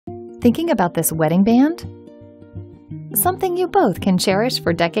Thinking about this wedding band? Something you both can cherish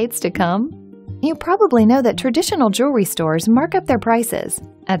for decades to come? You probably know that traditional jewelry stores mark up their prices.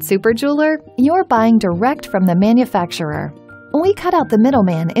 At SuperJeweler, you're buying direct from the manufacturer. We cut out the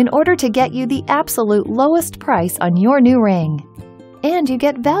middleman in order to get you the absolute lowest price on your new ring. And you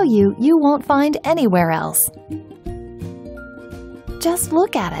get value you won't find anywhere else. Just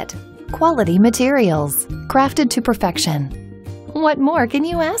look at it. Quality materials, crafted to perfection. What more can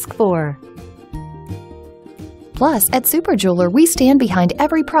you ask for? Plus, at SuperJeweler, we stand behind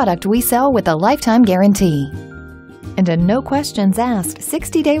every product we sell with a lifetime guarantee. And a no questions asked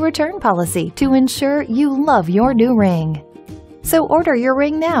 60-day return policy to ensure you love your new ring. So order your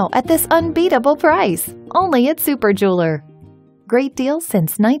ring now at this unbeatable price, only at SuperJeweler. Great deal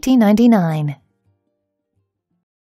since 1999.